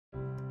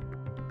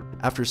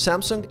After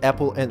Samsung,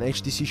 Apple and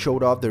HTC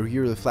showed off their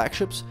yearly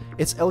flagships,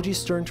 it's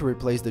LG's turn to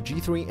replace the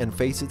G3 and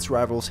face its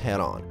rivals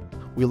head-on.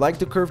 We liked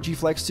the curved G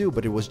Flex too,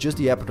 but it was just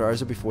the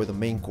appetizer before the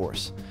main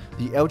course.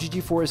 The LG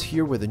G4 is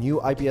here with a new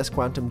IPS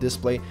quantum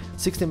display,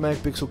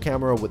 16-megapixel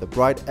camera with a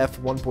bright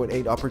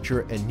f1.8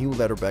 aperture and new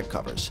leather back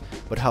covers.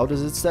 But how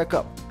does it stack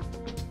up?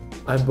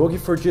 I'm Bogi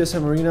for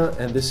GSM Arena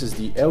and this is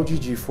the LG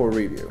G4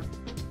 review.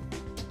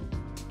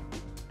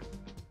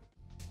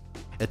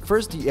 At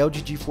first, the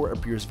LG G4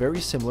 appears very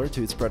similar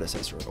to its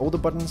predecessor. All the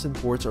buttons and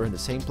ports are in the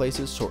same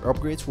places, so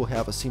upgrades will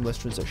have a seamless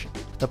transition.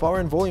 The power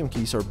and volume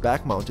keys are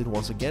back mounted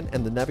once again,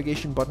 and the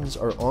navigation buttons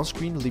are on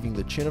screen, leaving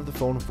the chin of the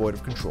phone void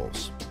of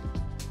controls.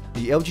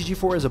 The LG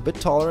G4 is a bit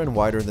taller and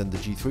wider than the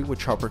G3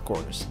 with sharper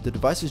corners. The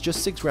device is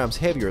just 6 grams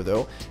heavier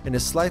though, and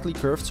is slightly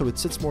curved so it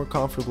sits more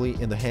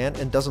comfortably in the hand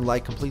and doesn't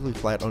lie completely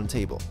flat on the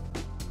table.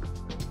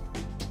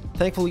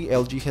 Thankfully,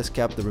 LG has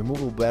kept the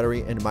removable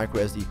battery and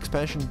microSD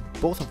expansion,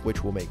 both of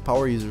which will make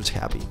power users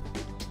happy.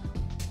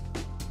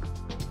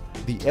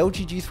 The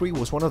LG G3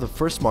 was one of the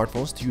first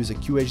smartphones to use a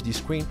QHD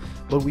screen,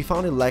 but we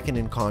found it lacking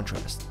in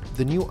contrast.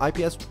 The new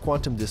IPS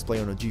quantum display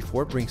on a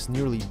G4 brings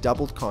nearly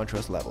doubled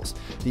contrast levels.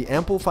 The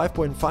ample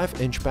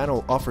 5.5-inch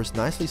panel offers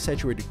nicely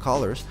saturated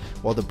colors,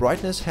 while the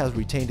brightness has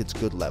retained its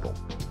good level.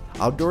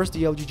 Outdoors,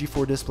 the LG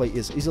G4 display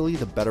is easily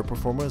the better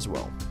performer as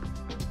well.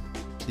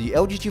 The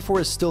LG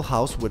G4 is still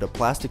housed with a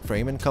plastic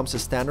frame and comes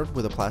as standard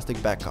with a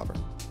plastic back cover.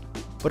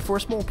 But for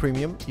a small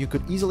premium, you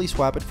could easily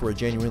swap it for a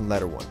genuine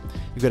leather one.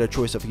 You get a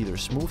choice of either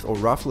smooth or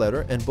rough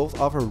leather, and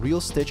both offer real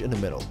stitch in the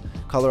middle.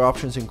 Color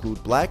options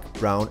include black,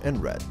 brown,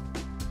 and red.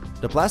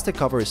 The plastic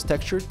cover is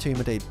textured to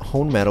imitate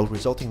honed metal,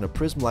 resulting in a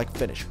prism-like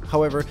finish.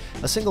 However,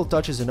 a single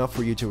touch is enough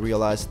for you to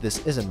realize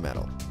this isn't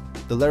metal.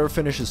 The leather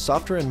finish is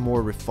softer and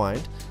more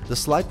refined. The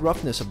slight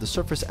roughness of the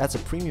surface adds a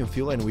premium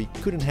feel, and we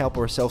couldn't help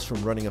ourselves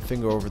from running a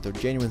finger over the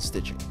genuine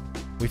stitching.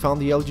 We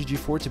found the LG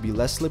G4 to be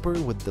less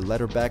slippery with the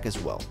leather back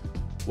as well.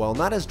 While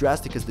not as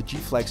drastic as the G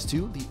Flex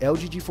 2, the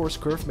LG G4's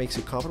curve makes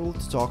it comfortable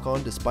to talk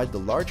on despite the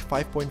large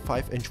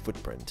 5.5-inch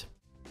footprint.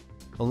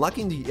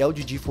 Unlocking the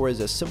LG G4 is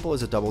as simple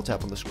as a double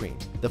tap on the screen.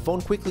 The phone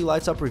quickly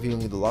lights up,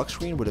 revealing the lock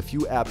screen with a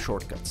few app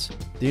shortcuts.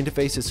 The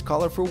interface is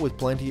colorful with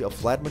plenty of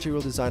flat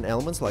material design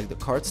elements like the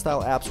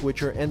card-style app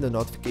switcher and the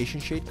notification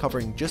shade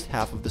covering just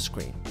half of the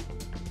screen.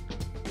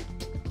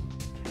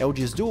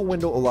 LG's dual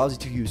window allows you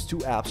to use 2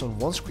 apps on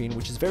one screen,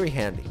 which is very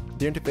handy.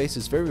 The interface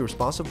is very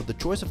responsive, but the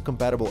choice of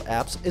compatible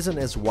apps isn't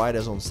as wide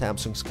as on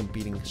Samsung's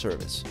competing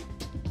service.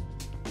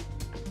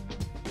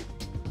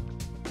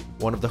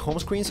 One of the home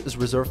screens is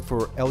reserved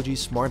for LG's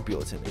Smart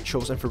Bulletin. It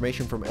shows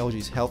information from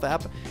LG's Health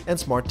app and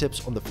smart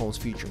tips on the phone's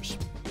features.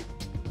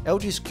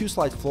 LG's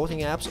Q-Slide floating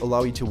apps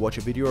allow you to watch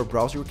a video or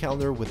browse your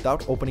calendar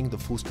without opening the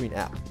full screen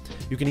app.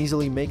 You can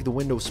easily make the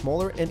window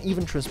smaller and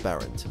even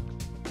transparent.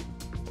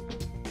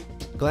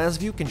 Glance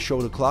View can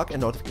show the clock and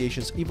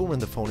notifications even when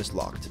the phone is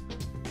locked.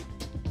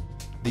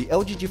 The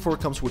LG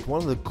G4 comes with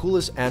one of the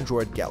coolest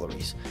Android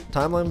galleries.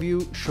 Timeline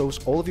View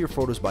shows all of your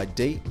photos by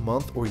day,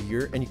 month, or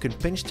year, and you can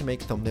pinch to make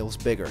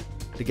thumbnails bigger.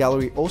 The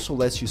gallery also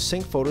lets you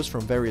sync photos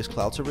from various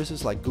cloud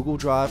services like Google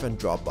Drive and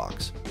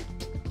Dropbox.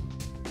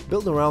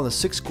 Built around a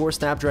 6-core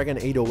Snapdragon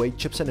 808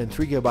 chipset and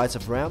 3GB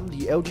of RAM,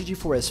 the LG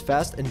G4 is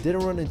fast and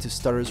didn't run into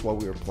stutters while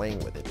we were playing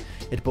with it.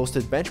 It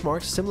posted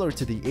benchmarks similar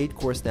to the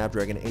 8-core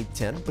Snapdragon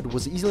 810, but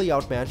was easily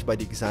outmatched by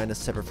the Exynos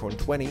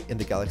 720 in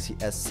the Galaxy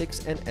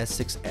S6 and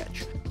S6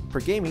 Edge. For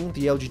gaming,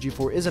 the LG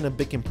G4 isn't a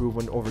big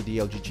improvement over the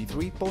LG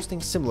G3,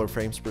 posting similar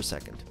frames per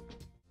second.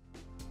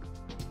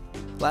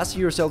 Last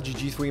year's LG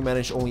G3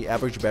 managed only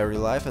average battery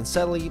life, and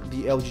sadly,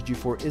 the LG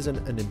G4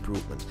 isn't an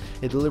improvement.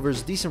 It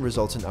delivers decent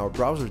results in our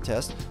browser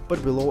test,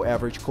 but below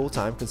average call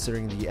time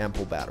considering the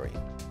ample battery.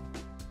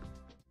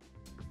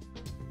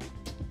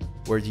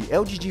 Where the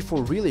LG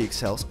G4 really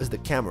excels is the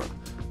camera.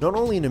 Not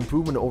only an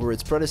improvement over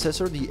its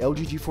predecessor, the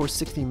LG G4's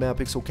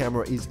 16-megapixel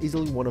camera is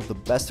easily one of the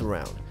best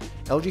around.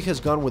 LG has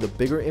gone with a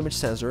bigger image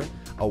sensor,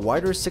 a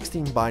wider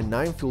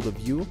 16:9 field of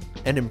view,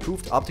 and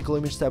improved optical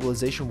image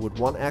stabilization with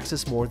one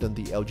axis more than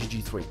the LG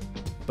G3.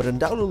 But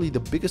undoubtedly the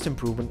biggest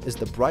improvement is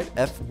the bright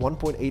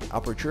f1.8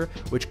 aperture,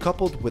 which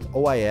coupled with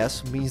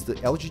OIS means the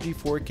LG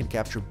G4 can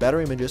capture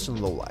better images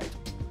in low light.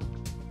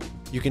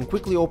 You can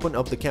quickly open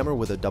up the camera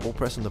with a double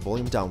press on the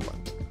volume down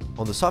button.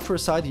 On the software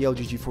side, the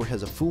LG G4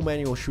 has a full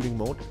manual shooting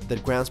mode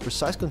that grants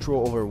precise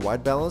control over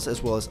white balance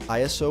as well as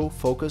ISO,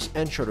 focus,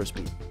 and shutter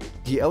speed.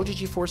 The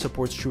LG G4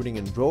 supports shooting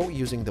in RAW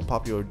using the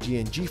popular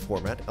DNG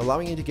format,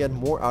 allowing you to get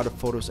more out of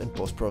photos and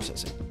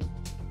post-processing.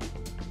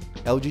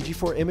 LG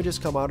G4 images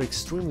come out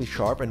extremely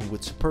sharp and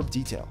with superb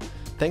detail.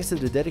 Thanks to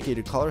the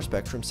dedicated color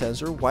spectrum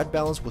sensor, white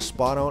balance was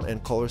spot on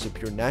and colors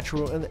appear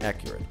natural and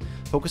accurate.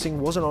 Focusing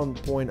wasn't on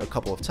point a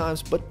couple of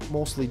times, but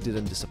mostly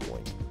didn't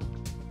disappoint.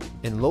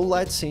 In low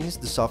light scenes,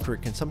 the software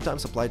can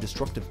sometimes apply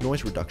destructive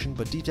noise reduction,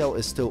 but detail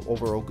is still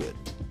overall good.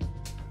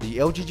 The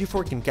LG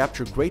G4 can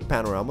capture great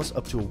panoramas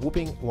up to a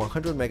whopping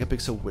 100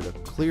 megapixel with a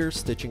clear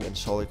stitching and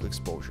solid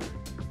exposure.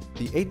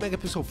 The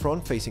 8-megapixel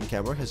front-facing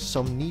camera has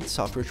some neat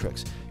software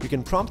tricks. You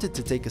can prompt it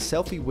to take a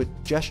selfie with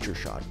gesture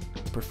shot.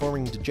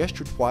 performing the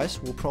gesture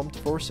twice will prompt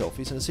 4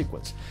 selfies in a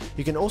sequence.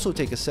 You can also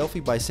take a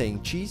selfie by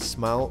saying cheese,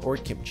 smile, or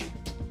kimchi.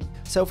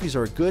 Selfies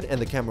are good and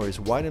the camera is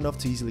wide enough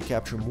to easily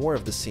capture more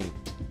of the scene.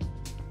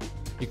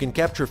 You can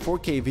capture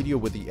 4K video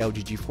with the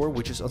LG G4,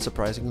 which is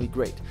unsurprisingly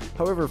great.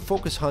 However,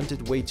 focus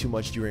hunted way too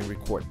much during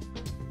recording.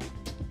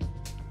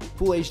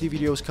 Full HD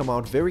videos come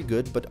out very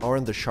good but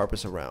aren't the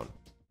sharpest around.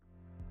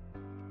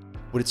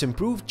 With its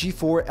improved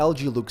G4,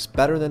 LG looks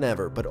better than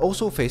ever, but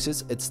also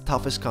faces its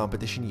toughest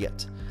competition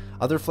yet.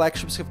 Other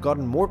flagships have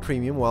gotten more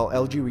premium while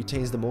LG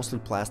retains the mostly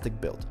plastic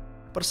build.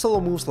 But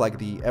solo moves like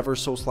the ever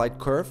so slight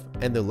curve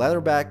and the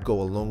leather back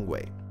go a long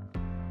way.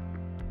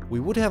 We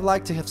would have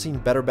liked to have seen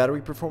better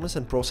battery performance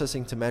and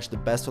processing to match the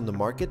best on the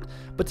market,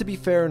 but to be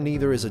fair,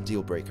 neither is a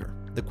deal breaker.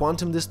 The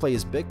Quantum display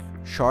is big,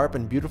 sharp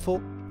and beautiful,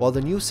 while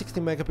the new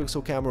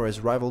 60-megapixel camera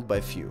is rivaled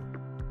by few.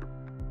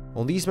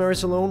 On these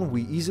merits alone,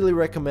 we easily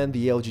recommend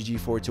the LG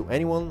G4 to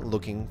anyone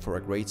looking for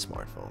a great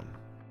smartphone.